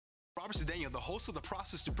Officer Daniel, the host of the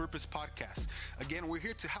Process to Purpose podcast. Again, we're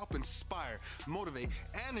here to help inspire, motivate,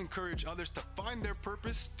 and encourage others to find their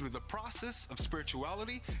purpose through the process of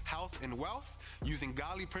spirituality, health, and wealth, using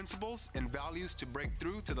godly principles and values to break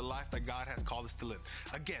through to the life that God has called us to live.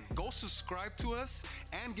 Again, go subscribe to us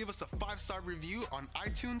and give us a 5-star review on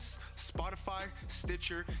iTunes, Spotify,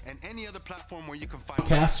 Stitcher, and any other platform where you can find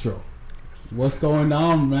Castro. What's going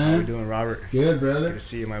on, man? How you doing, Robert? Good, brother. Good to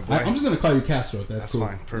see you, my boy. I'm just going to call you Castro. That's cool.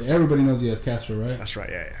 Fine. Perfect. Yeah, everybody knows you as Castro, right? That's right,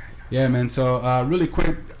 yeah. Yeah, man. So, really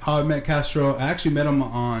quick, how I met Castro. I actually met him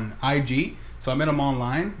on IG. So, I met him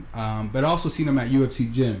online, but I also seen him at UFC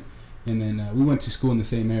Gym. And then we went to school in the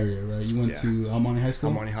same area, right? You went to Almani High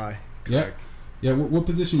School? Almani High. Correct. Yeah. What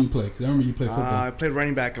position you play? Because I remember you played football. I played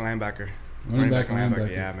running back and linebacker. Running back and linebacker.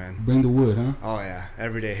 Yeah, man. Bring the wood, huh? Oh, yeah.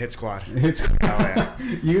 Every day. Hit squad. Hit Oh, yeah.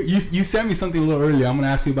 You sent me something a little earlier. I'm going to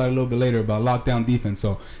ask you about it a little bit later about lockdown defense.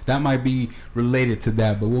 So that might be related to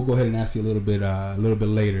that, but we'll go ahead and ask you a little bit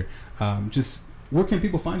later. Just where can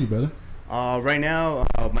people find you, brother? Right now,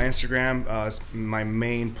 my Instagram is my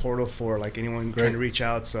main portal for like anyone trying to reach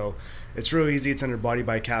out. So it's real easy. It's under Body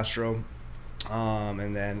by Castro.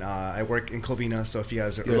 And then I work in Covina. So if you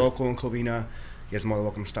guys are local in Covina, you guys are more than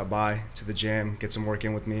welcome to stop by to the gym, get some work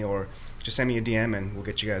in with me, or just send me a DM and we'll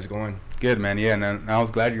get you guys going. Good, man. Yeah, and I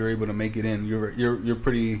was glad you were able to make it in. You're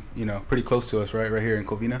pretty pretty close to us, right here in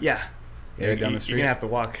Covina. Yeah. Down the street. You're gonna have to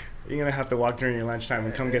walk. You're gonna have to walk during your lunchtime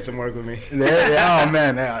and come get some work with me. Oh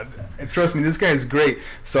man, trust me, this guy is great.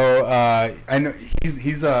 So I know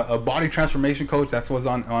he's a body transformation coach. That's what's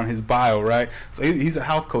on his bio, right? So he's a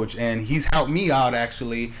health coach, and he's helped me out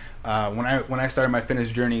actually when I started my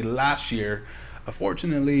fitness journey last year.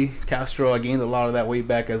 Fortunately, Castro, I gained a lot of that weight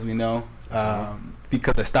back, as we know,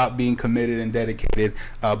 because I stopped being committed and dedicated.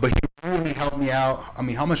 But he really helped me out. I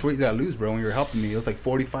mean, how much weight did I lose, bro, when you were helping me? It was like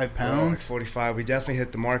 45 pounds. Like 45. We definitely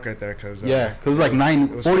hit the mark right there. Cause, it was like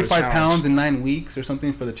 45 pounds in 9 weeks or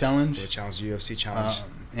something for the challenge. For the challenge, UFC challenge.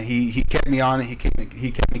 And he kept me on it. He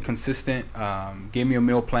kept me consistent, gave me a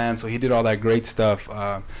meal plan. So he did all that great stuff.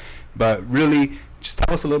 But really, just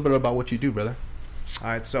tell us a little bit about what you do, brother. All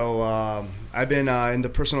right, so I've been in the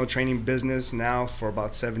personal training business now for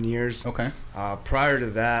about 7 years. Okay. Prior to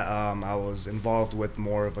that, I was involved with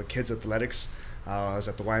more of a kids athletics. I was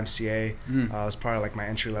at the YMCA. It was part of like my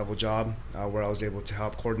entry-level job where I was able to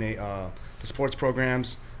help coordinate the sports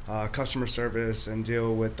programs, customer service, and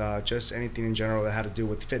deal with just anything in general that had to do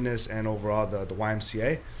with fitness and overall the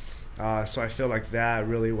YMCA. So I feel like that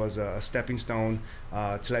really was a stepping stone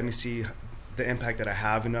to let me see the impact that I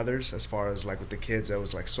have in others. As far as like with the kids, that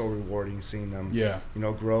was like so rewarding seeing them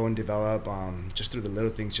grow and develop just through the little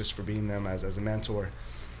things, just for being them as a mentor.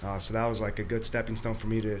 So that was like a good stepping stone for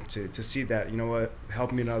me to see that, you know what,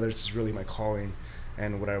 helping in others is really my calling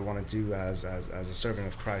and what I want to do as a servant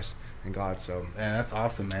of Christ and God. So yeah, that's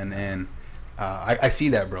awesome, man. And I see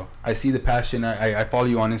that, bro. I see the passion. I follow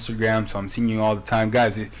you on Instagram, so I'm seeing you all the time,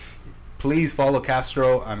 guys. Please follow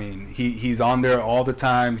Castro. I mean, he's on there all the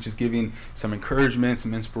time. He's just giving some encouragement,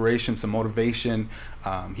 some inspiration, some motivation.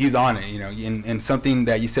 He's on it, and something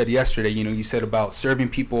that you said yesterday, you said about serving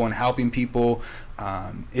people and helping people.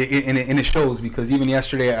 And it shows, because even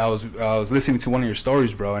yesterday I was listening to one of your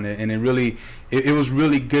stories, bro, and it was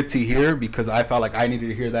really good to hear, because I felt like I needed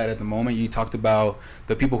to hear that at the moment. You talked about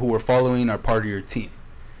the people who were following are part of your team.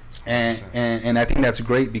 And I think that's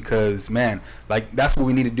great, because, man, like, that's what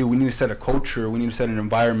we need to do. We need to set a culture. We need to set an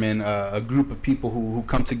environment, a group of people who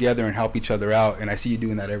come together and help each other out. And I see you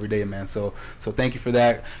doing that every day, man. So thank you for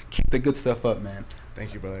that. Keep the good stuff up, man.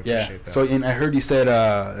 Thank you, brother. I appreciate that. So, and I heard you said,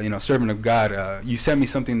 servant of God. You sent me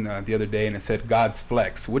something the other day, and it said God's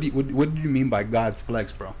flex. What did you mean by God's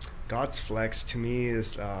flex, bro? God's flex to me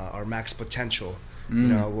is our max potential.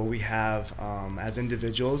 What we have as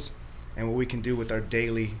individuals, and what we can do with our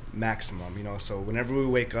daily maximum. So whenever we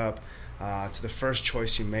wake up, to the first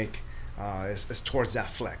choice you make is towards that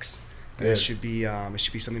flex. And it should be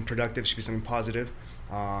something productive. It should be something positive.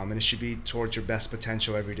 And it should be towards your best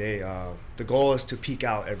potential every day. The goal is to peak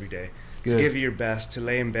out every day. To give you your best, to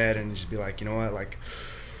lay in bed and just be like, you know what, like,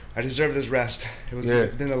 I deserve this rest.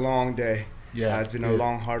 It's been a long day. It's been a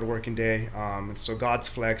long, hard working day. And so God's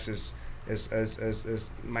flex is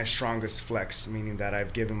my strongest flex, meaning that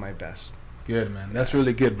I've given my best. Good, man. That's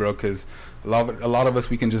really good, bro, because a lot of us,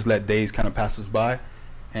 we can just let days kind of pass us by,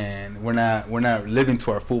 and we're not living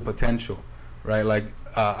to our full potential, right? Like,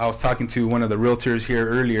 I was talking to one of the realtors here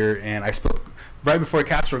earlier, and I spilled, right before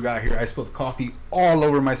Castro got here, I spilled coffee all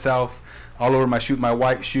over myself, all over my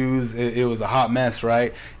white shoes. It was a hot mess,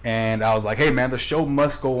 right? And I was like, hey, man, the show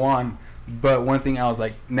must go on. But one thing, I was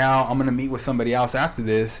like, now I'm going to meet with somebody else after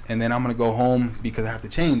this, and then I'm going to go home because I have to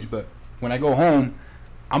change. But when I go home,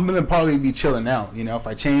 I'm gonna probably be chilling out. You know, if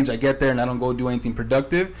I change, I get there and I don't go do anything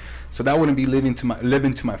productive, so that wouldn't be living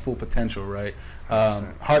to my full potential, right?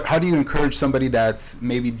 How do you encourage somebody that's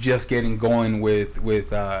maybe just getting going with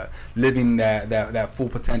living that full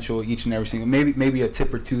potential each and every single, maybe a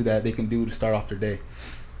tip or two that they can do to start off their day?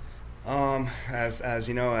 As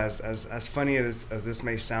you know, as funny as this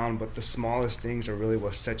may sound, but the smallest things are really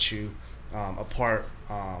what sets you apart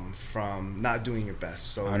from not doing your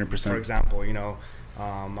best. So 100%. For example, you know,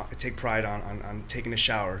 I take pride on taking a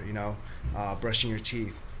shower, you know, brushing your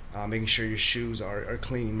teeth, making sure your shoes are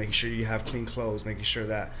clean, making sure you have clean clothes, making sure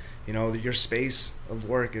that, you know, that your space of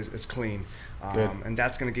work is clean. And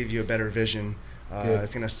that's going to give you a better vision.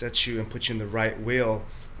 It's going to set you and put you in the right wheel.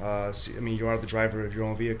 So, I mean, you are the driver of your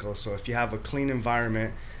own vehicle. So if you have a clean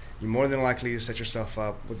environment, you're more than likely to set yourself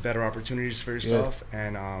up with better opportunities for yourself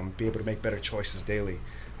and be able to make better choices daily.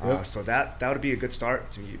 So that would be a good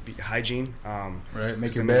start to be hygiene. Right,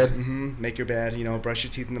 make your bed. Make your bed. You know, brush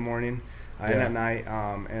your teeth in the morning and at night.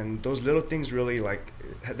 And those little things really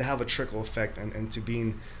they have a trickle effect and to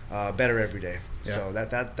being better every day. Yeah. So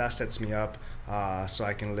that sets me up so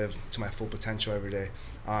I can live to my full potential every day.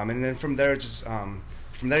 And then from there,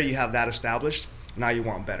 from there you have that established. Now you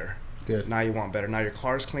want better. Good. Now you want better. Now your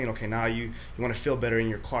car's clean. Okay, now you want to feel better in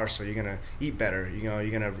your car, so you're gonna eat better. You know,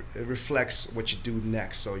 you're gonna reflects what you do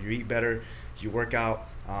next. So you eat better, you work out,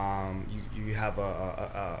 you have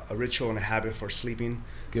a ritual and a habit for sleeping.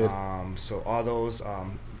 Good. So all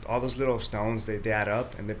those little stones, they add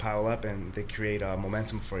up and they pile up and they create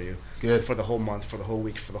momentum for you. Good. For the whole month, for the whole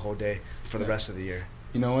week, for the whole day, for the rest of the year.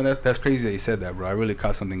 You know, that's crazy that you said that, bro. I really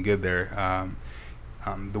caught something good there.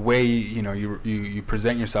 The way you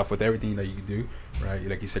present yourself with everything that you do, right?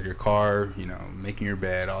 Like you said, your car, you know, making your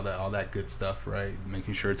bed, all that good stuff, right?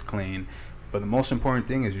 Making sure it's clean. But the most important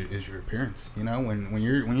thing is your appearance. You know, when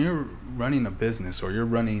you're running a business or you're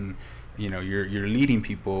running, you know, you're leading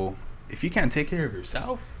people. If you can't take care of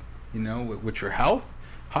yourself, you know, with your health,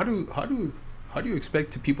 how do you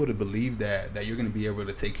expect people to believe that you're going to be able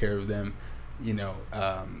to take care of them, you know?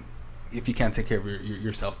 If you can't take care of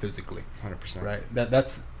yourself physically. 100%. Right.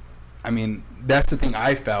 That's the thing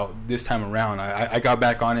I felt this time around. I got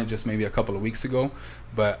back on it just maybe a couple of weeks ago,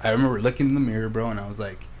 but I remember looking in the mirror, bro, and I was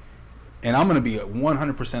like, and I'm gonna be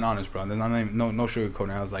 100% honest, bro. There's no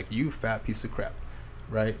sugarcoating. I was like, you fat piece of crap,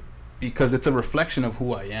 right? Because it's a reflection of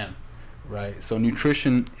who I am, right? So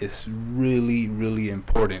nutrition is really, really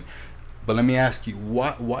important. But let me ask you,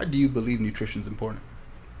 why do you believe nutrition is important?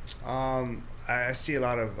 I see a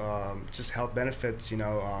lot of just health benefits, you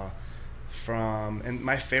know, and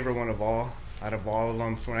my favorite one out of all of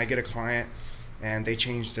them, when I get a client and they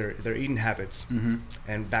change their eating habits,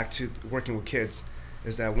 and back to working with kids,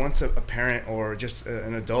 is that once a parent or just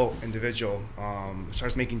an adult individual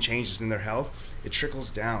starts making changes in their health, it trickles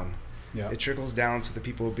down. Yeah. It trickles down to the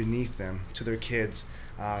people beneath them, to their kids,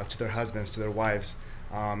 to their husbands, to their wives,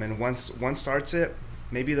 and once one starts it,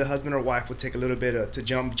 maybe the husband or wife will take a little bit to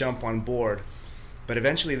jump on board. But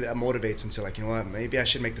eventually that motivates them to, like, you know what, maybe I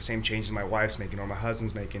should make the same changes my wife's making or my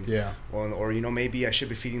husband's making. Yeah. Or you know, maybe I should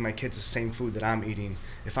be feeding my kids the same food that I'm eating.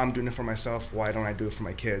 If I'm doing it for myself, why don't I do it for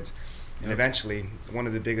my kids? Yep. And eventually, one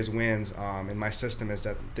of the biggest wins in my system is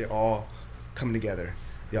that they all come together.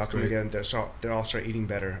 They all come together. They all start eating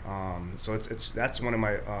better. So that's one of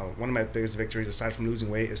my biggest victories, aside from losing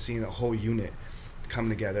weight, is seeing the whole unit come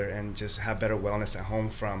together and just have better wellness at home,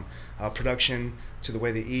 from production to the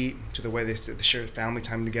way they eat, to the way they share family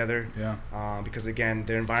time together. Yeah. Because again,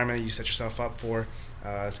 the environment you set yourself up for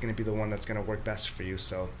is going to be the one that's going to work best for you.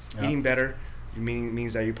 So eating better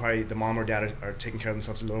means that the mom or dad are taking care of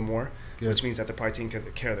themselves a little more. Good. Which means that they're probably taking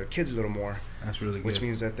care of their kids a little more. That's really good. Which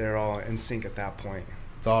means that they're all in sync at that point.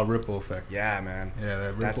 It's all ripple effect. Yeah, man. Yeah,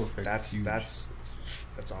 that ripple effect is huge.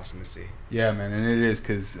 That's awesome to see. Yeah, man, and it is,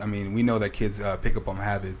 because I mean, we know that kids pick up on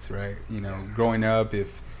habits, right? You know, growing up,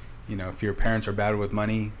 if your parents are bad with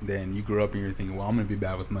money, then you grew up and you're thinking, well, I'm gonna be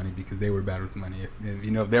bad with money because they were bad with money.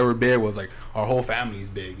 If they were big, it was like our whole family's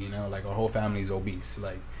big, you know, like our whole family's obese,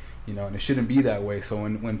 like, you know, and it shouldn't be that way. So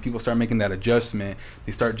when people start making that adjustment,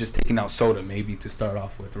 they start just taking out soda maybe to start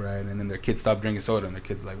off with, right? And then their kids stop drinking soda, and their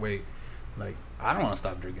kids like, wait, like, I don't want to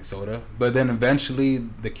stop drinking soda. But then eventually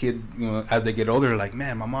the kid, you know, as they get older, they're like,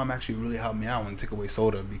 man, my mom actually really helped me out when I took away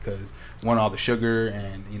soda, because one, all the sugar,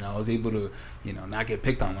 and, you know, I was able to, you know, not get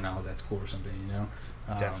picked on when I was at school or something, you know.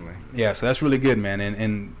 Definitely. Yeah, so that's really good, man.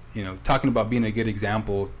 And you know, talking about being a good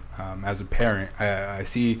example as a parent, I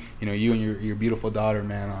see, you know, you and your beautiful daughter,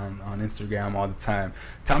 man, on Instagram all the time.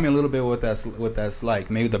 Tell me a little bit what that's like.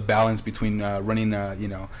 Maybe the balance between running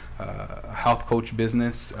a health coach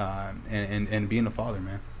business and being a father,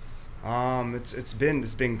 man. It's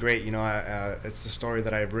been great. You know, it's the story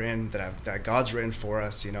that I've written, that God's written for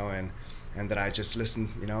us. You know, and that I just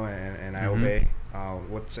listen. You know, and I obey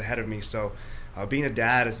what's ahead of me. So, being a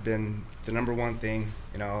dad has been the number one thing.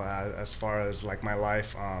 You know, as far as like my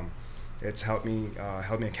life, it's helped me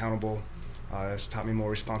accountable. It's taught me more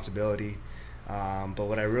responsibility. But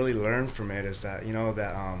what I really learned from it is that, you know,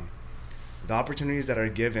 that the opportunities that are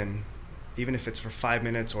given, even if it's for 5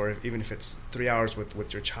 minutes or even if it's 3 hours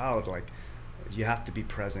with your child, like, you have to be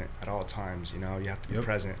present at all times. You know, you have to be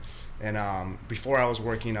present. And before I was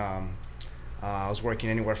working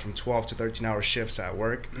anywhere from 12 to 13-hour shifts at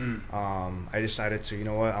work. I decided to, you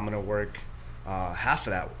know what, I'm gonna work half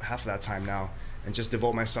of that time now and just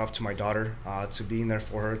devote myself to my daughter, to being there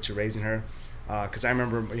for her, to raising her. Because I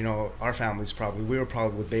remember, you know, our families we were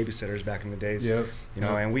probably with babysitters back in the days. You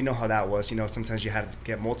know, and we know how that was. You know, sometimes you had to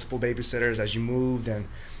get multiple babysitters as you moved, and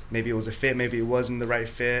maybe it was a fit, maybe it wasn't the right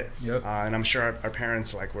fit. And I'm sure our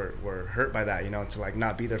parents like were hurt by that, you know, to like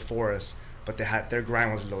not be there for us. But their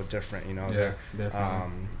grind was a little different, you know.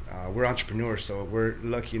 We're entrepreneurs, so we're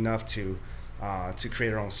lucky enough to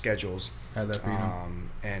create our own schedules. Have that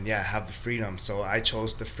freedom. And have the freedom. So I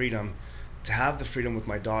chose the freedom to have the freedom with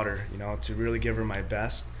my daughter, you know, to really give her my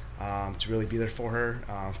best, to really be there for her,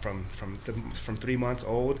 from 3 months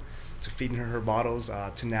old to feeding her bottles,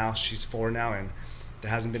 to now she's 4 now, and there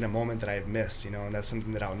hasn't been a moment that I've missed, you know, and that's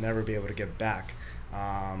something that I'll never be able to get back.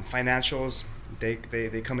 Financials, they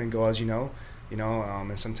come and go, as you know,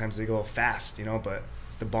 and sometimes they go fast, you know, but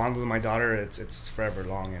the bond with my daughter, it's forever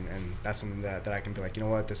long, and that's something that I can be like, you know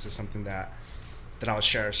what, this is something that I'll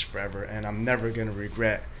cherish forever, and I'm never gonna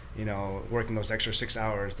regret, you know, working those extra 6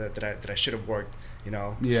 hours that I should have worked, you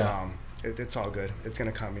know. It's all good. It's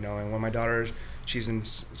gonna come, you know. And when my daughter, she's in,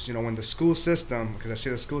 you know, when the school system, because I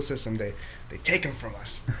see the school system, they take them from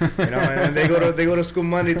us, you know, and they go to school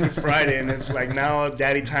Monday through Friday, and it's like now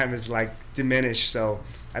daddy time is like diminished. So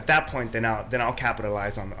at that point, then I'll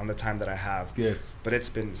capitalize on the time that I have. Good. But it's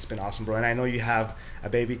been awesome, bro. And I know you have a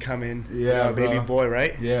baby coming. Yeah, you know, a baby boy,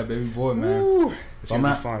 right? Yeah, baby boy, man. Woo. It's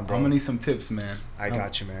gonna be fun, bro. I'm gonna need some tips, man. I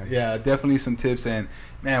got you, man. Yeah, definitely some tips. And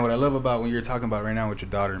man, what I love about when you're talking about right now with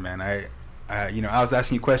your daughter, man, I you know, I was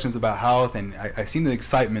asking you questions about health, and I seen the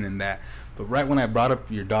excitement in that. But right when I brought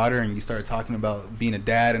up your daughter and you started talking about being a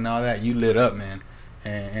dad and all that, you lit up, man.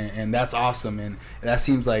 And that's awesome. And that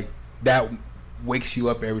seems like that wakes you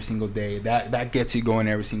up every single day. That gets you going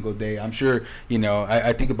every single day. I'm sure, you know,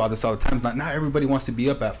 I think about this all the time. Not everybody wants to be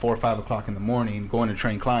up at 4 or 5 o'clock in the morning going to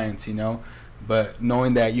train clients, you know. But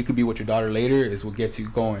knowing that you could be with your daughter later is what gets you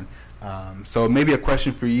going. So maybe a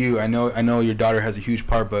question for you. I know your daughter has a huge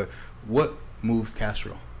part, but what moves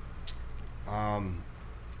Castro?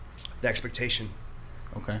 The expectation.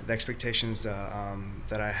 Okay. The expectations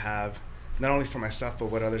that I have, not only for myself, but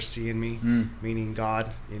what others see in me, meaning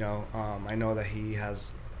God. You know, I know that He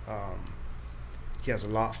has a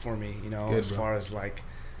lot for me. You know, as far as like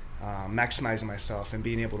maximizing myself and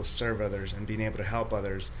being able to serve others and being able to help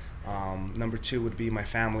others. Number 2 would be my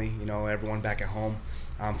family. You know, everyone back at home.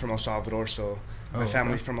 I'm from El Salvador, so my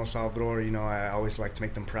family from El Salvador. You know, I always like to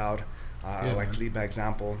make them proud. I like to lead by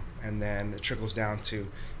example, and then it trickles down to,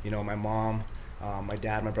 you know, my mom, my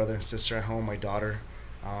dad, my brother and sister at home, my daughter,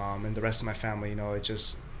 and the rest of my family. You know, it's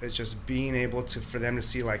just being able to, for them to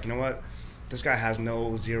see, like, you know what, this guy has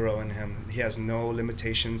no zero in him. He has no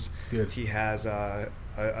limitations. He has a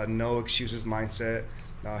no excuses mindset.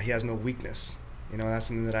 He has no weakness. You know, that's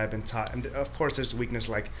something that I've been taught. And of course, there's weakness.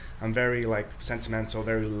 Like, I'm very like sentimental,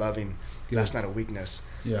 very loving. That's not a weakness.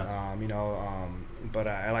 You know, but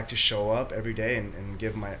I like to show up every day and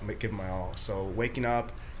give my all. So waking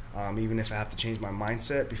up, even if I have to change my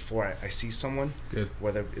mindset before I see someone,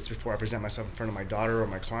 whether it's before I present myself in front of my daughter or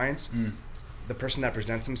my clients, the person that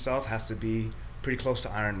presents himself has to be pretty close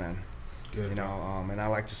to Iron Man. You know, and I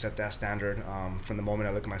like to set that standard from the moment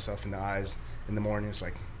I look at myself in the eyes in the morning. It's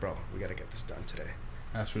like, bro, we got to get this done today.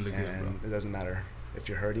 That's really good, bro. And it doesn't matter if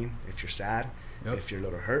you're hurting, if you're sad, if you're a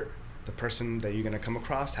little hurt. The person that you're going to come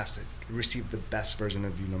across has to receive the best version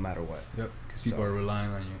of you no matter what. Because people are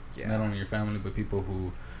relying on you. Not only your family, but people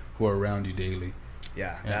who are around you daily.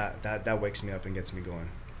 That wakes me up and gets me going.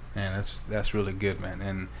 Man, that's really good, man.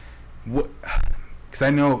 And what... Because I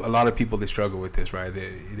know a lot of people, they struggle with this, right?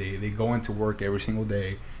 They go into work every single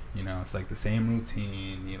day. You know, it's like the same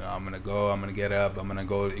routine. You know, I'm going to get up, I'm going to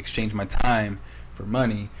go exchange my time for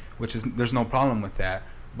money, which is, there's no problem with that.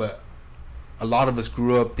 But a lot of us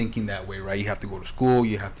grew up thinking that way, right? You have to go to school,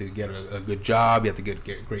 you have to get a good job, you have to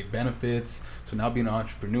get great benefits. So now being an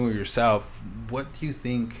entrepreneur yourself, what do you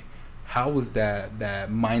think, how was that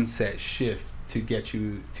mindset shift to get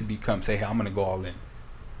you to become, say, hey, I'm going to go all in?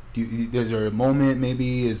 Is there a moment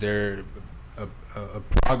maybe? Is there a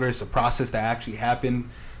progress, a process that actually happened?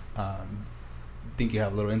 Think you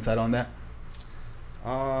have a little insight on that?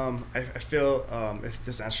 I feel, if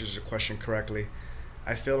this answers your question correctly,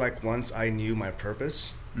 I feel like once I knew my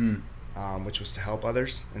purpose, which was to help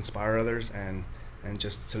others, inspire others, and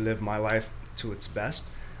just to live my life to its best,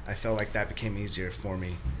 I felt like that became easier for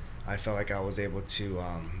me. I felt like I was able to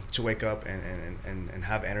wake up and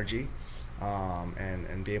have energy,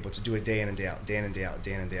 and be able to do it day in and day out, day in and day out,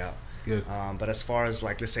 day in and day out. Good. But as far as,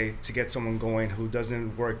 like, let's say, to get someone going who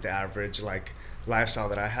doesn't work the average, like, lifestyle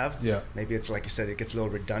that I have, maybe it's like you said, it gets a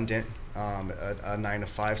little redundant, a 9 to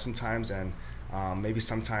 5 sometimes, and maybe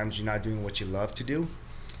sometimes you're not doing what you love to do.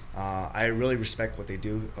 I really respect what they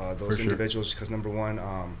do, those individuals, because number one,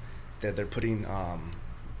 they're putting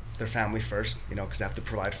their family first, because they have to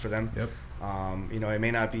provide for them. Yep. It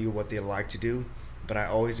may not be what they like to do, but I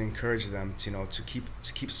always encourage them to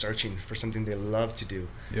keep searching for something they love to do.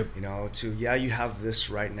 Yep. You have this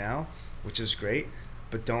right now, which is great,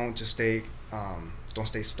 but don't just stay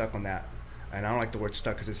stuck on that. And I don't like the word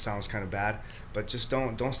stuck because it sounds kind of bad, but just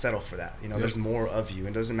don't settle for that. There's more of you.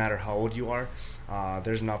 It doesn't matter how old you are.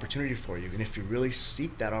 There's an opportunity for you, and if you really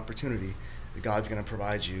seek that opportunity, God's going to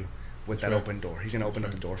provide you with that open door. He's going to open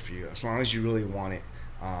up the door for you as long as you really want it.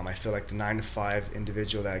 I feel like the 9 to 5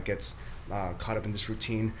 individual that gets caught up in this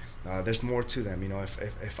routine, there's more to them.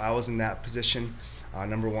 If I was in that position,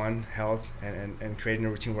 number one, health and creating a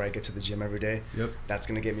routine where I get to the gym every day, that's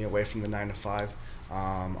going to get me away from the 9 to 5.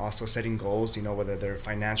 Also setting goals, whether they're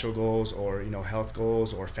financial goals or health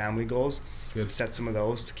goals or family goals. Good. Set some of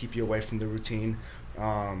those to keep you away from the routine. If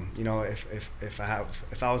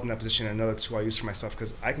I was in that position, another tool I use for myself,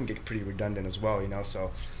 because I can get pretty redundant as well,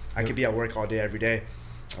 so I could be at work all day every day,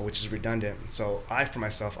 which is redundant. So for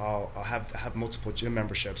myself, I'll have multiple gym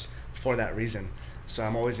memberships for that reason. So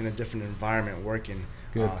I'm always in a different environment working.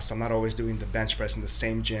 So I'm not always doing the bench press in the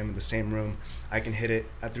same gym, in the same room. I can hit it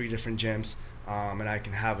at 3 different gyms, and I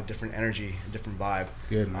can have a different energy, a different vibe.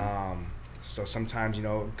 Good, man. So sometimes,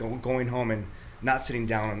 going home and not sitting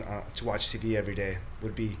down to watch TV every day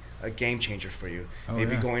would be a game changer for you.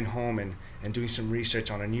 Maybe going home and doing some research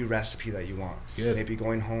on a new recipe that you want. Good. Maybe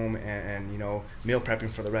going home and meal prepping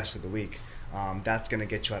for the rest of the week. That's going to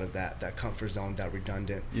get you out of that comfort zone, that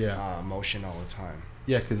redundant motion all the time.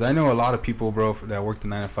 Yeah, because I know a lot of people, bro, that work the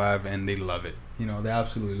 9 to 5 and they love it. They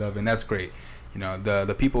absolutely love it, and that's great.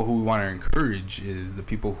 The people who we want to encourage is the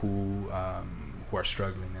people who are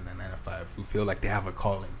struggling in the 9 to 5, who feel like they have a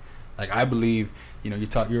calling. Like, I believe, you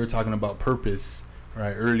were talking about purpose,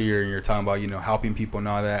 right, earlier, and you're talking about, helping people and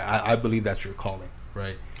all that. I believe that's your calling,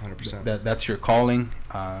 right? 100%. That's your calling.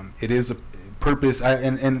 It is a purpose.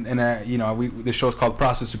 The show's called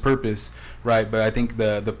Process to Purpose, right? But I think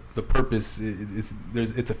the purpose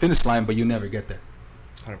it's a finish line, but you never get there.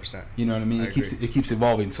 100%. You know what I mean? It keeps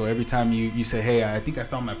evolving. So every time you say, hey, I think I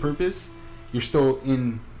found my purpose, you're still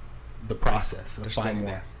in the process of finding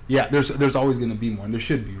that. Yeah, there's always going to be more, and there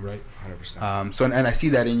should be, right? 100%. So I see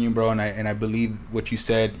that in you, bro, and I believe what you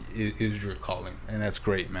said is your calling, and that's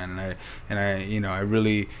great, man. And I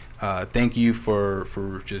really thank you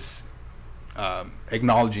for just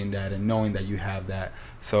acknowledging that and knowing that you have that.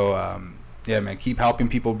 So yeah, man, keep helping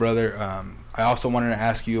people, brother. I also wanted to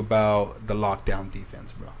ask you about the lockdown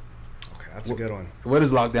defense, bro. Okay, that's a good one. What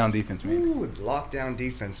does lockdown defense mean? Ooh, lockdown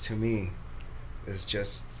defense to me is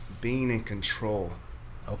just being in control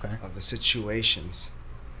of the situations,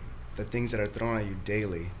 the things that are thrown at you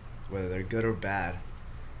daily, whether they're good or bad,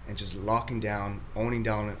 and just locking down, owning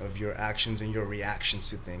down of your actions and your reactions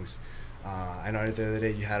to things. I know the other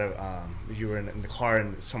day you were in the car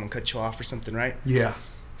and someone cut you off or something, right? Yeah.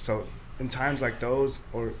 So in times like those,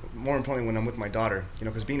 or more importantly when I'm with my daughter,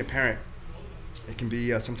 because being a parent, it can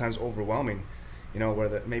be sometimes overwhelming,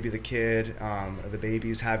 where maybe the kid, the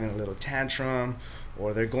baby's having a little tantrum,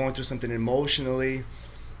 or they're going through something emotionally.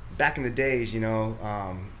 Back in the days,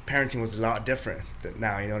 parenting was a lot different than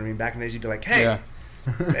now, you know what I mean? Back in the days, you'd be like, hey,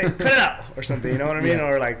 hey, cut it out, or something, you know what I mean?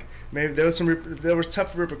 Or like, maybe there was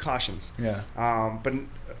tough repercussions. Yeah. But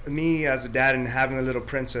me as a dad and having a little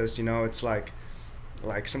princess, it's like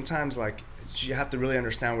sometimes, like, you have to really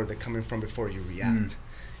understand where they're coming from before you react,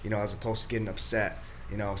 as opposed to getting upset,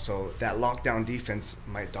 so that lockdown defense,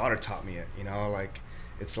 my daughter taught me it, like,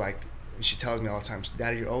 it's like, she tells me all the time,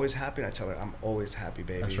 Daddy, you're always happy? And I tell her, I'm always happy,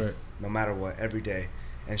 baby. That's right. No matter what, every day.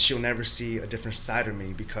 And she'll never see a different side of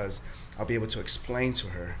me because I'll be able to explain to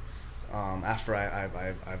her after I've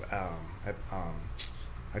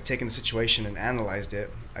I've taken the situation and analyzed it.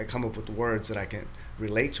 I come up with words that I can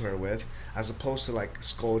relate to her with, as opposed to like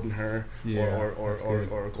scolding her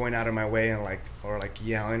or going out of my way and like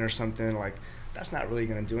yelling or something. Like, that's not really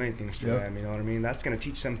going to do anything for them. You know what I mean? That's going to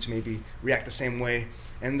teach them to maybe react the same way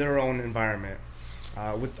in their own environment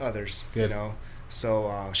with others. Good. You know.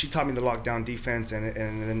 So she taught me the lockdown defense, and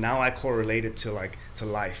then now I correlate it to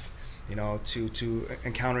life. You know, to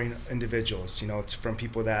encountering individuals, you know, from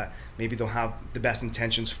people that maybe don't have the best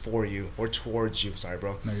intentions for you or towards you. Sorry,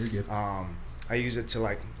 bro. No, you're good. I use it to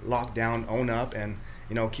like lock down, own up, and,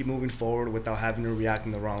 you know, keep moving forward without having to react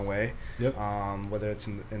in the wrong way. Yep. Whether it's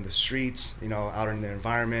in the streets, you know, out in the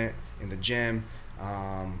environment, in the gym,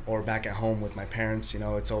 or back at home with my parents. You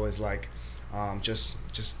know, it's always like just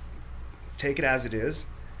take it as it is,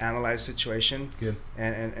 analyze the situation, good,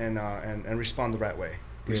 and respond the right way.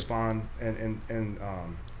 Good. Respond and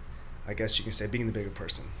I guess you can say being the bigger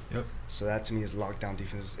person. Yep. So that to me is lockdown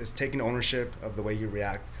defense. It's taking ownership of the way you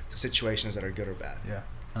react to situations that are good or bad. Yeah,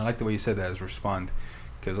 I like the way you said that, is respond,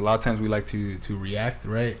 because a lot of times we like to react,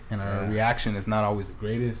 right? And our reaction is not always the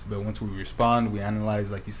greatest, but once we respond, we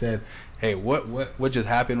analyze, like you said, hey, what just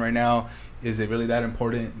happened right now? Is it really that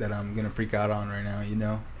important that I'm gonna freak out on right now? You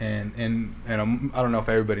know, and I don't know if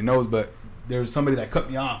everybody knows, but there was somebody that cut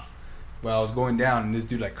me off while I was going down, and this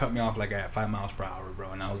dude like cut me off like at 5 miles per hour,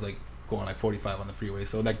 bro, and I was like going like 45 on the freeway.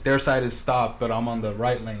 So like their side is stopped, but I'm on the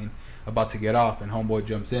right lane about to get off, and homeboy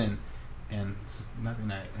jumps in, and it's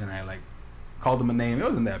nothing. I like called him a name. It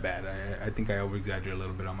wasn't that bad. I think I over exaggerate a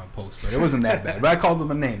little bit on my post, but it wasn't that bad. But I called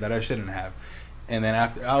him a name that I shouldn't have. And then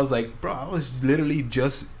after, I was like, bro, I was literally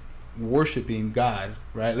just worshiping God,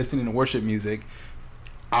 right? Listening to worship music.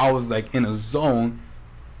 I was like in a zone,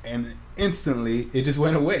 and instantly it just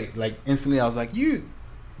went away. Like instantly I was like, you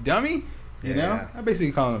dummy, you know? Yeah. I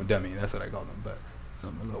basically called him a dummy. That's what I called him, but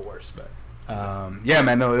something a little worse. But yeah,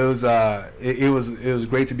 man, no, it was it was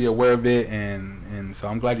great to be aware of it, and so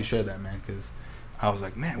I'm glad you shared that, man, because I was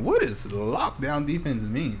like, man, what does lockdown defense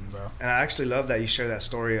mean, bro? And I actually love that you share that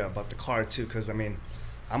story about the car too, because I mean,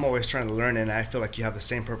 I'm always trying to learn, and I feel like you have the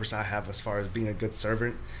same purpose I have as far as being a good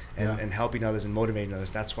servant and helping others and motivating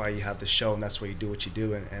others. That's why you have the show, and that's why you do what you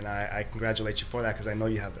do, and I congratulate you for that, because I know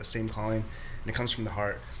you have the same calling, and it comes from the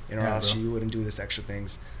heart, you know, or else you wouldn't do this extra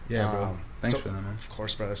things. Yeah, bro. Thanks for that, man. Of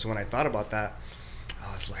course, brother. So when I thought about that,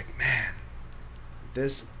 I was like, man,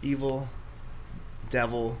 this evil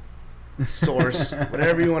devil source,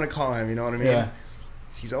 whatever you want to call him, you know what I mean? Yeah.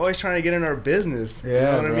 He's always trying to get in our business. Yeah, you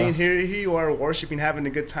know what bro. I mean? Here you are worshiping, having a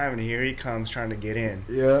good time, and here he comes trying to get in.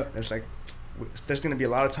 Yeah. It's like, there's going to be a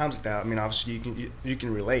lot of times like that. I mean, obviously you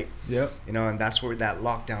can relate. Yep. You know, and that's where that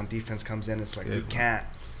lockdown defense comes in. It's like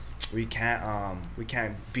we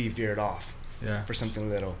can't be veered off. Yeah. For something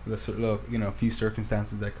little. Little, you know, few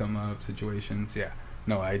circumstances that come up, situations. Yeah.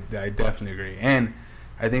 No, I definitely agree. And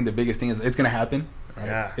I think the biggest thing is it's gonna happen. Right?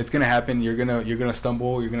 Yeah. It's gonna happen. You're gonna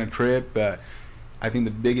stumble. You're gonna trip. But I think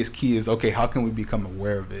the biggest key is, okay, how can we become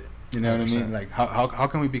aware of it? You know 100%. What I mean? Like how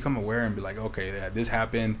can we become aware and be like, okay, yeah, this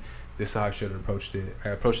happened. This is how I should have approached it. I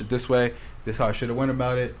approached it this way. This is how I should have went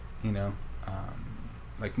about it. You know,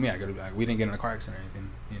 like me, we didn't get in a car accident or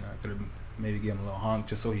anything. You know, I could have maybe given him a little honk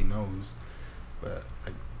just so he knows. But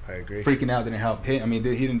like, I agree. Freaking out didn't help him. I mean,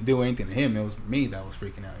 he didn't do anything to him. It was me that was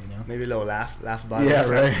freaking out, you know? Maybe a little laugh about it. Yeah,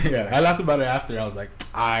 right. Yeah. I laughed about it after. I was like,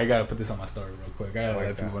 I got to put this on my story real quick. I got to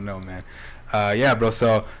let people know, man. Yeah, bro.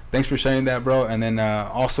 So thanks for sharing that, bro. And then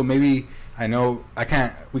also maybe, I know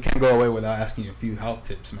we can't go away without asking you a few health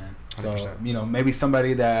tips, man. So, 100%. you know, maybe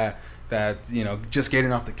somebody that, you know, just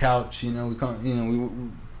getting off the couch, you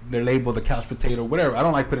know, they're labeled a couch potato, whatever. I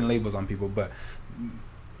don't like putting labels on people, but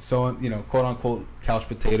so, you know, quote unquote couch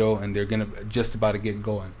potato, and they're gonna just about to get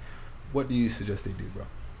going. What do you suggest they do, bro?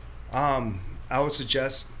 I would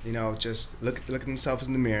suggest, you know, just look at themselves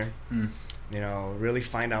in the mirror. You know, really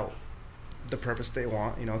find out the purpose they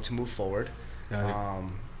want, you know, to move forward.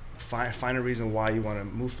 Find a reason why you want to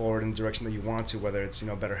move forward in the direction that you want to, whether it's, you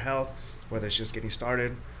know, better health, whether it's just getting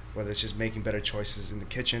started, whether it's just making better choices in the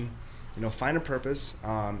kitchen. You know, find a purpose,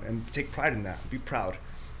 and take pride in that. Be proud.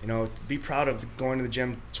 You know, be proud of going to the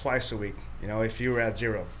gym twice a week. You know, if you were at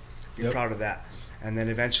 0, be proud of that. And then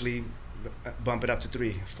eventually bump it up to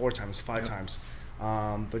 3, 4 times, 5 times.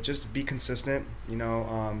 But just be consistent. You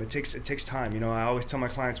know, it takes time. You know, I always tell my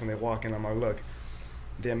clients when they walk in, I'm like, look,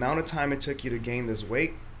 the amount of time it took you to gain this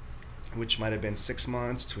weight, which might have been 6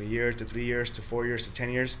 months to a year to 3 years to 4 years to 10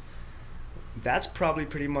 years, that's probably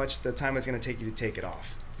pretty much the time it's going to take you to take it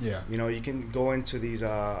off. Yeah. You know, you can go into these,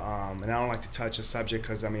 and I don't like to touch a subject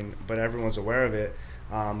because, I mean, but everyone's aware of it,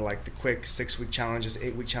 like the quick 6-week challenges,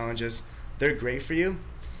 8-week challenges. They're great for you,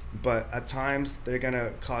 but at times they're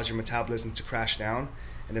gonna cause your metabolism to crash down,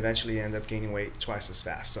 and eventually you end up gaining weight twice as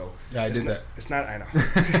fast. So yeah, I did that. It's not. I know.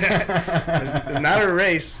 It's not a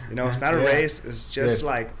race. You know, it's not a race. It's just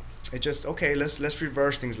like it just okay. Let's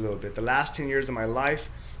reverse things a little bit. The last 10 years of my life,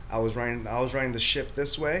 I was running the ship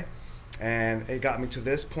this way, and it got me to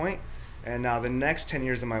this point. And now the next 10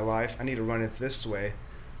 years of my life, I need to run it this way,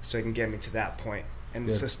 so it can get me to that point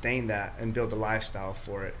and sustain that and build a lifestyle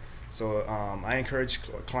for it. So I encourage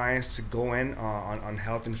clients to go in on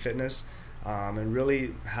health and fitness, and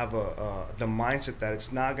really have the mindset that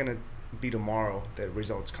it's not gonna be tomorrow that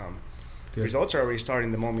results come. Good. Results are already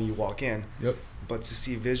starting the moment you walk in. Yep. But to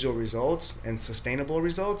see visual results and sustainable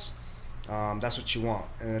results, that's what you want,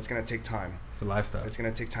 and it's gonna take time. It's a lifestyle. It's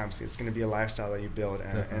gonna take time. It's gonna be a lifestyle that you build,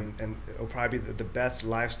 and it'll probably be the best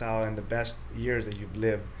lifestyle and the best years that you've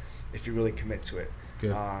lived if you really commit to it.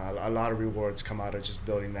 Good. A lot of rewards come out of just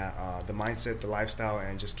building that, the mindset, the lifestyle,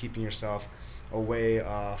 and just keeping yourself away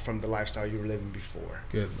from the lifestyle you were living before.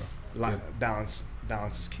 Good, bro. Good. Balance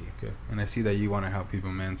is key. Good. And I see that you want to help people,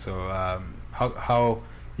 man. So how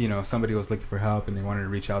somebody was looking for help and they wanted to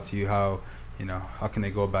reach out to you, how can they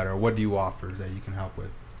go about it, or what do you offer that you can help with?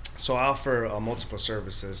 So I offer multiple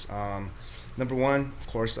services. Number one, of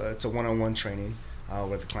course, it's a one-on-one training.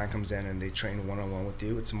 Where the client comes in and they train one-on-one with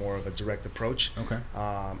you. It's more of a direct approach. Okay.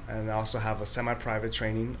 And I also have a semi-private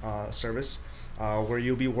training service where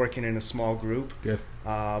you'll be working in a small group. Good.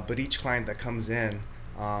 But each client that comes in,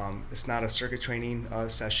 it's not a circuit training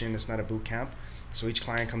session. It's not a boot camp. So each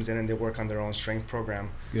client comes in and they work on their own strength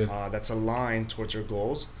program that's aligned towards your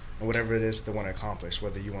goals and whatever it is they want to accomplish.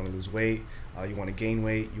 Whether you want to lose weight, you want to gain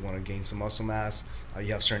weight, you want to gain some muscle mass,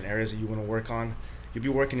 you have certain areas that you want to work on. You'll be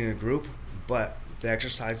working in a group, but the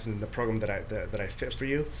exercises and the program that I fit for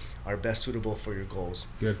you are best suitable for your goals.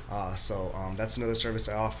 Good. So that's another service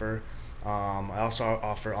I offer. I also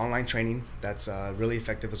offer online training that's really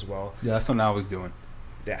effective as well. Yeah, that's something I was doing.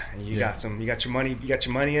 Yeah, and you got your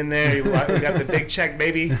money in there. We got the big check,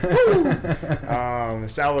 baby. Woo!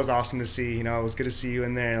 So that was awesome to see. It was good to see you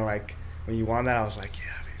in there. And like when you won that, I was like, yeah,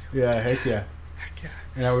 baby. Yeah, heck yeah.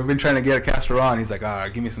 We've been trying to get Castro on. He's like, all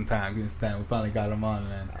right, give me some time. We finally got him on,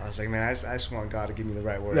 man. I was like, man, I just want God to give me the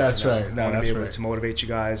right words. That's right. I want to be able to motivate you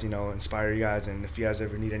guys, inspire you guys. And if you guys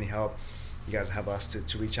ever need any help, you guys have us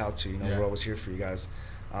to reach out to. We're always here for you guys.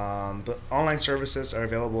 But online services are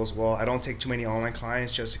available as well. I don't take too many online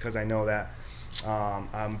clients just because I know that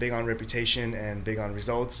I'm big on reputation and big on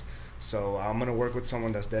results. So I'm going to work with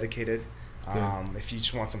someone that's dedicated. If you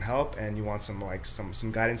just want some help and you want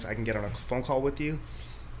some guidance, I can get on a phone call with you.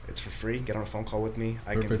 It's for free. Get on a phone call with me.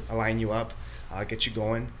 I can align you up, get you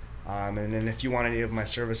going. And then if you want any of my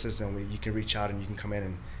services, then you can reach out and you can come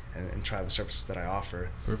in and try the services that I offer.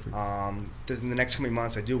 Perfect. In the next coming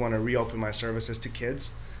months, I do want to reopen my services to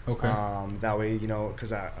kids. Okay. That way,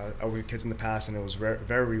 because I worked with kids in the past and it was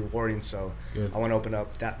very rewarding. So I want to open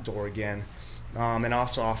up that door again. And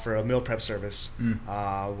also offer a meal prep service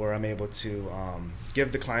where I'm able to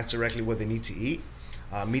give the clients directly what they need to eat,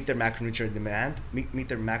 meet their macronutrient demand,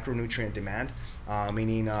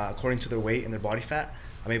 meaning according to their weight and their body fat.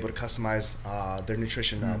 I'm able to customize their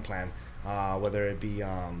nutrition plan, whether it be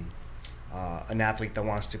an athlete that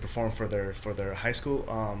wants to perform for their high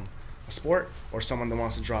school sport or someone that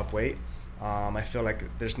wants to drop weight. I feel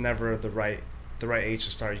like there's never the right age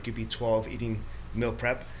to start. You could be 12 eating meal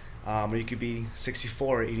prep. Or you could be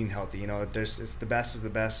 64 eating healthy. It's the best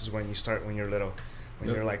is when you start when you're little,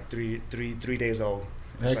 when you're like three days old.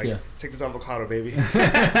 It's like, take this avocado, baby.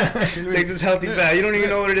 Take this healthy fat. You don't even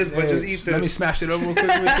know what it is, but just eat this. Let me smash it up real quick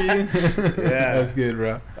with you. Yeah, that's good,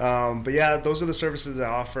 bro. But yeah, those are the services I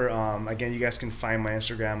offer. Again, you guys can find my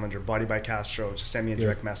Instagram under Body by Castro. Just send me a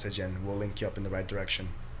direct message, and we'll link you up in the right direction.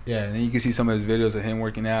 Yeah, and then you can see some of his videos of him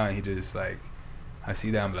working out, and he just I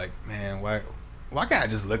see that, I'm like, man, why can't I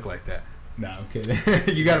just look like that? No, I'm kidding.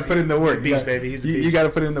 You got to put in the work. He's a beast, baby. He's a beast. You got to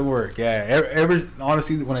put in the work. Yeah.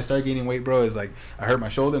 Honestly, when I started gaining weight, bro, it's like I hurt my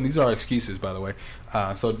shoulder. And these are all excuses, by the way.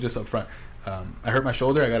 So just up front, I hurt my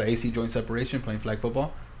shoulder. I got an AC joint separation playing flag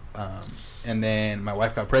football. And then my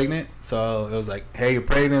wife got pregnant. So it was like, hey, you're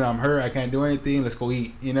pregnant. I'm hurt. I can't do anything. Let's go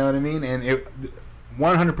eat. You know what I mean? And it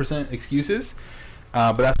 100% excuses.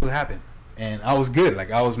 But that's what happened. And I was good. Like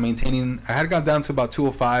I was maintaining. I had gone down to about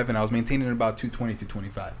 205, and I was maintaining about 220 to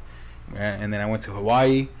 225. And then I went to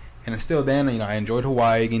Hawaii, and still then, I enjoyed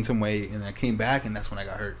Hawaii, gained some weight, and I came back, and that's when I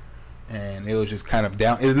got hurt. And it was just kind of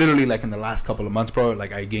down. It was literally like in the last couple of months, bro.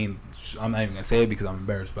 Like I gained. I'm not even gonna say it because I'm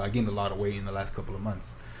embarrassed, but I gained a lot of weight in the last couple of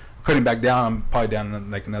months. Cutting back down, I'm probably down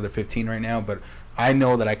like another 15 right now, but I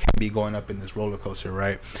know that I can't be going up in this roller coaster,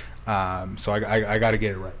 right? So I got to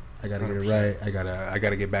get it right. I gotta get it 100%. right. I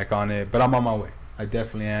gotta get back on it. But I'm on my way. I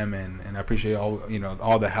definitely am, and I appreciate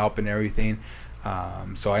all the help and everything.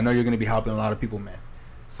 So I know you're gonna be helping a lot of people, man.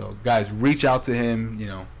 So guys, reach out to him.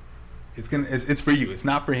 It's for you. It's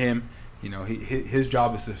not for him. His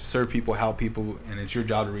job is to serve people, help people, and it's your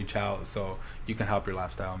job to reach out so you can help your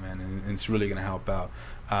lifestyle, man, and it's really gonna help out.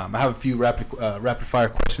 I have a few rapid fire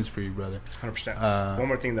questions for you, brother. 100%. One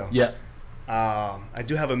more thing though. Yeah. I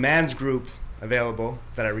do have a man's group available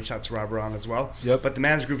that I reached out to Robert on as well. Yep. But the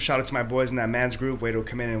man's group, shout out to my boys in that man's group, way to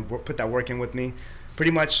come in and put that work in with me.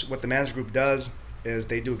 Pretty much what the man's group does is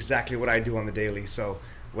they do exactly what I do on the daily. So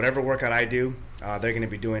whatever workout I do, they're going to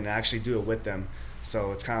be doing, and I actually do it with them.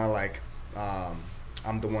 So it's kind of like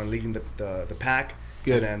I'm the one leading the pack.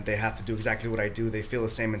 Good. And then they have to do exactly what I do. They feel the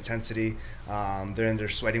same intensity. They're in there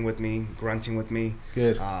sweating with me, grunting with me.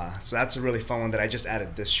 Good. So that's a really fun one that I just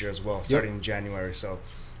added this year as well, starting in January. So,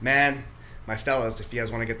 man, my fellas, if you guys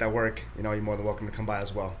want to get that work, you're more than welcome to come by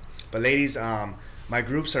as well. But ladies, my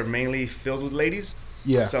groups are mainly filled with ladies.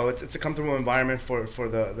 Yeah. So it's a comfortable environment for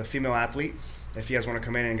the female athlete. If you guys want to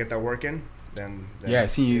come in and get that work in, then yeah, I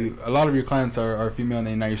see you. A lot of your clients are female,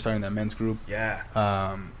 and now you're starting that men's group.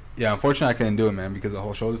 Yeah. Yeah, unfortunately I couldn't do it, man, because of the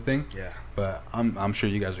whole shoulders thing. Yeah. But I'm sure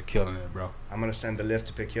you guys are killing it, bro. I'm gonna send the lift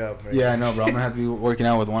to pick you up. Right? Yeah, I know, bro. I'm gonna have to be working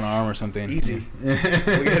out with one arm or something. Easy. We'll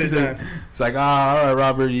get it done. It's like, all right,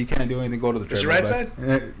 Robert, you can't do anything. Go to the treadmill. Is your right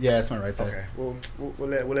side? Yeah, it's my right side. Okay, we'll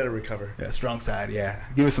let it recover. Yeah, strong side. Yeah,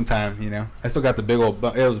 give it some time. I still got the big old.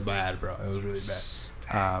 It was bad, bro. It was really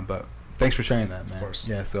bad. But thanks for sharing that, man. Of course.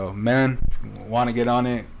 Yeah. So, man, want to get on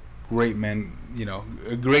it? Great, man.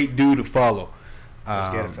 A great dude to follow. Let's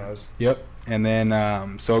get it, fellas. Yep. And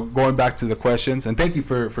then, so going back to the questions, and thank you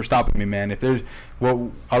for stopping me, man. If there's,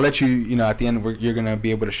 I'll let you, at the end, you're going to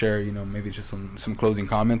be able to share, maybe just some closing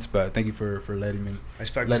comments, but thank you for letting me. I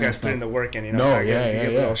expect you guys putting the work in, No, so yeah.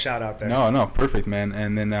 Give a little shout out there. No, perfect, man.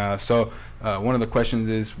 And then, one of the questions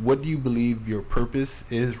is, what do you believe your purpose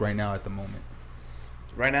is right now at the moment?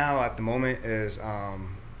 Right now, at the moment, is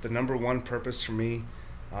the number one purpose for me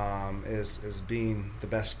is being the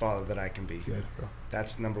best father that I can be. Good, bro.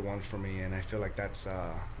 That's number one for me, and I feel like that's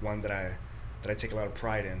one that I take a lot of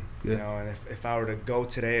pride in. Good. And if I were to go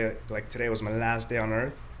today, like today was my last day on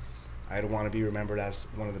earth, I'd want to be remembered as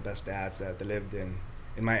one of the best dads that lived in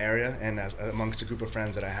my area and as amongst a group of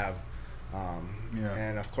friends that I have.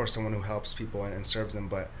 And of course, someone who helps people and serves them.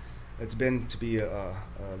 But it's been to be the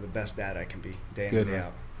best dad I can be, day in and day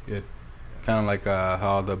out. Good. Kind of like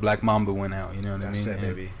how the Black Mamba went out, you know what I mean? That's it,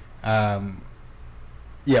 baby.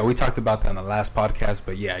 Yeah, we talked about that in the last podcast,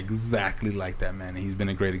 but yeah, exactly like that, man. He's been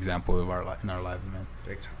a great example of in our lives, man.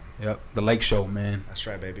 Big time. Yep, the Lake Show, man. That's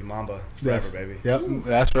right, baby. Mamba forever, baby. Yep,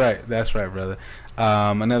 that's right, brother.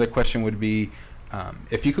 Another question would be,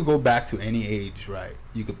 if you could go back to any age, right?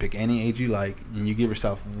 You could pick any age you like, and you give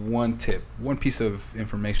yourself one tip, one piece of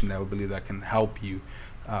information that would believe that can help you,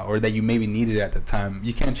 or that you maybe needed at the time.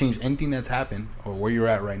 You can't change anything that's happened or where you're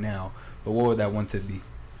at right now, but what would that one tip be?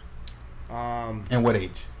 And what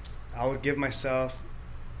age? I would give myself.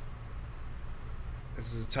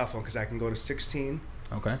 This is a tough one because I can go to 16.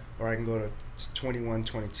 Okay. Or I can go to 21,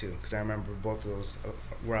 22 because I remember both of those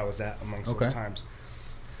where I was at amongst those times.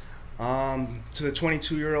 To the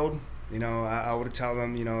 22-year-old, I would tell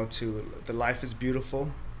them, the life is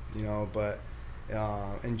beautiful, but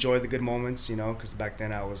enjoy the good moments, because back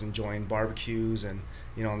then I was enjoying barbecues and,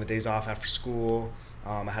 on the days off after school.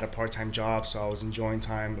 I had a part-time job, so I was enjoying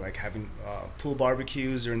time, like having pool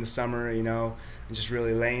barbecues during the summer, and just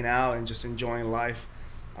really laying out and just enjoying life.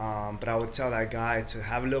 But I would tell that guy to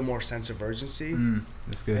have a little more sense of urgency.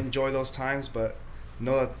 That's good. Enjoy those times, but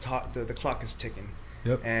know that the clock is ticking.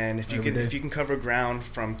 Yep. And if you can cover ground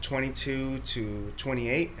from 22 to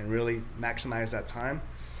 28 and really maximize that time,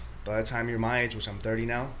 by the time you're my age, which I'm 30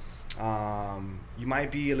 now, you might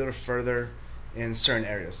be a little further in certain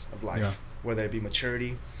areas of life. Yeah. Whether it be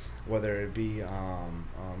maturity, whether it be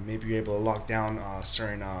maybe you're able to lock down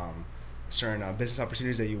certain business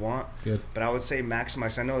opportunities that you want. Good. But I would say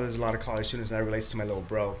maximize. I know there's a lot of college students, and that relates to my little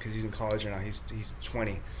bro because he's in college right now. He's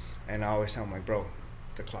 20, and I always tell him like, bro,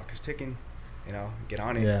 the clock is ticking. Get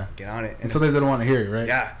on it. Yeah. Get on it. And sometimes they don't want to hear it, right?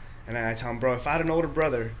 Yeah. And then I tell him, bro, if I had an older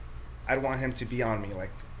brother, I'd want him to be on me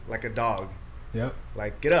like a dog. Yep.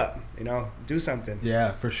 Like, get up. Do something.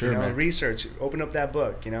 Yeah, for sure, man. Research. Open up that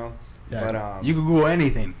book. Yeah. But you can Google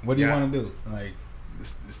anything. What do you want to do? Like,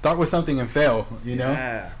 start with something and fail.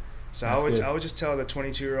 Yeah. So I would just tell the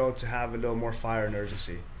 22-year-old to have a little more fire and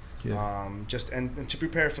urgency. Yeah. And to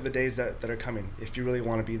prepare for the days that are coming if you really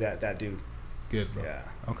want to be that dude. Good, bro. Yeah.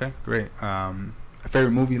 Okay, great. A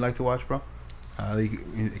favorite movie you like to watch, bro?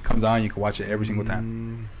 It comes on, you can watch it every single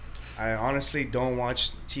time. I honestly don't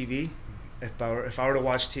watch TV. If I were to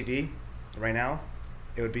watch TV right now,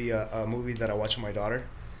 it would be a movie that I watch with my daughter,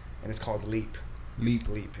 and it's called Leap. Leap.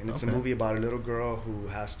 And it's Okay. a movie about a little girl who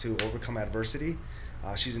has to overcome adversity.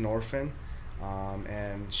 She's an orphan,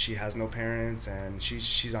 and she has no parents, and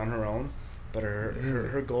she's on her own. But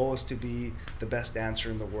her goal is to be the best dancer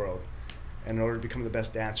in the world. And in order to become the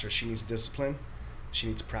best dancer, she needs discipline, she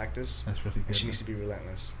needs practice, That's really good. and she man. needs to be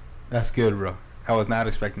relentless. That's good, bro. I was not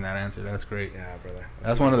expecting that answer. That's great. Yeah, brother.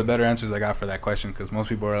 That's one of the better answers I got for that question, because most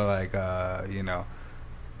people are like, you know,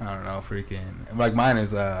 I don't know, freaking. Like mine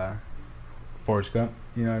is Forrest Gump.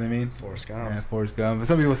 You know what I mean? Forrest Gump. Yeah, Forrest Gump. But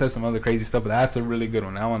some people said some other crazy stuff, but that's a really good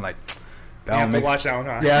one. That one, like, that You one have to makes. watch that one,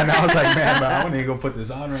 huh? Yeah, and I was like, man, bro, I want to go put this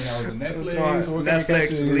on right now. It's on Netflix. We're gonna catch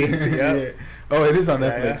Netflix, it. Leap, yep. Yeah. Oh, it is on Yeah,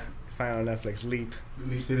 Netflix. Find it on Netflix. Leap.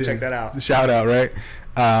 It Check is. that out. Shout out, right?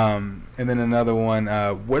 And then another one.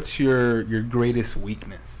 What's your greatest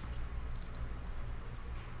weakness?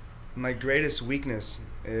 My greatest weakness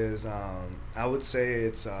is I would say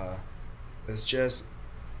it's just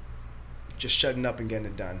shutting up and getting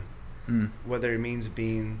it done. Mm. Whether it means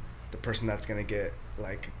being the person that's gonna get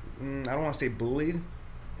like I don't want to say bullied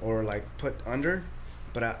or like put under,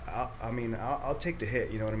 but I'll take the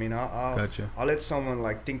hit. You know what I mean? I'll Gotcha. I'll let someone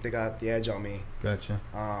like think they got the edge on me, Gotcha.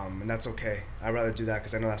 and that's okay. I'd rather do that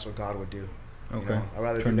because I know that's what God would do. Okay. You know? I'd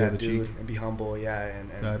rather Turn be the that other dude cheek. and be humble, yeah,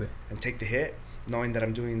 Got it. and take the hit, knowing that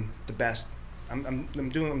I'm doing the best. I'm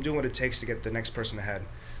doing what it takes to get the next person ahead.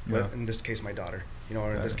 Yeah. In this case, my daughter. You know,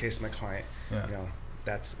 or in Got this it. case, my client. Yeah. You know,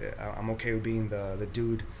 that's it. I'm okay with being the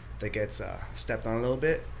dude that gets stepped on a little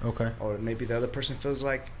bit, Okay. or maybe the other person feels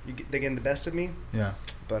like they're getting the best of me. Yeah.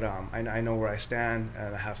 But I know where I stand,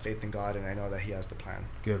 and I have faith in God, and I know that He has the plan.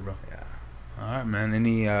 Good, bro. Yeah. All right, man.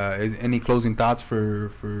 Any closing thoughts for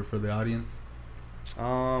the audience?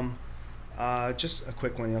 Just a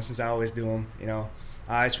quick one, you know, since I always do them, you know.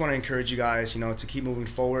 I just want to encourage you guys, you know, to keep moving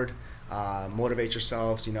forward, motivate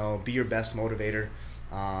yourselves, you know, be your best motivator,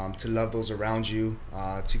 to love those around you,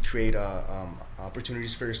 to create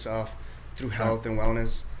opportunities for yourself through health and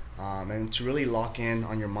wellness, and to really lock in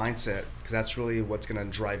on your mindset, because that's really what's going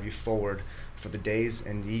to drive you forward for the days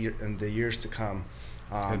and the years to come.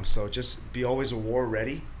 So just be always war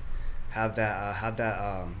ready, have the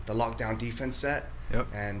lockdown defense set. Yep.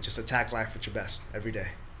 And just attack life with your best every day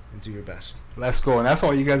and do your best. Let's go. And that's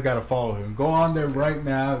all you guys got to follow him. Go on there right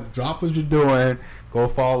now. Drop what you're doing. Go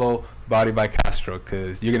follow Body by Castro,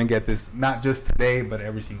 because you're going to get this not just today, but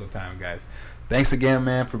every single time, guys. Thanks again,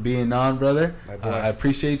 man, for being on, brother. I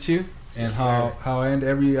appreciate you. And Yes, how I end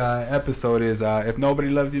every episode is, if nobody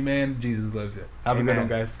loves you, man, Jesus loves you. Have a good one,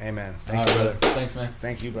 guys. Amen. All right, Thank you, brother. brother. Thanks, man.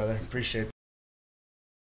 Thank you, brother. Appreciate it.